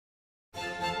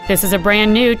This is a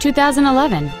brand new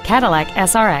 2011 Cadillac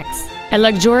SRX, a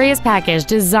luxurious package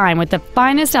designed with the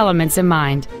finest elements in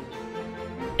mind.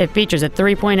 It features a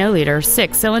 3.0-liter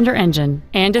 6-cylinder engine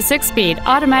and a 6-speed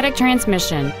automatic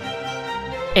transmission.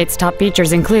 Its top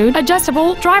features include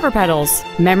adjustable driver pedals,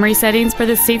 memory settings for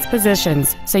the seat's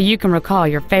positions so you can recall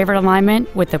your favorite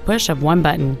alignment with the push of one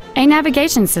button, a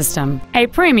navigation system, a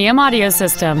premium audio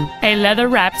system, a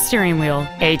leather-wrapped steering wheel,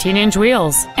 18-inch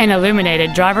wheels, an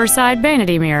illuminated driver's side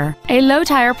vanity mirror, a low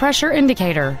tire pressure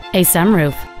indicator, a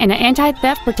sunroof, and an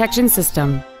anti-theft protection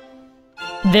system.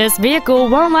 This vehicle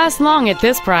won't last long at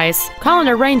this price. Call and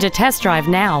arrange a test drive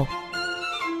now.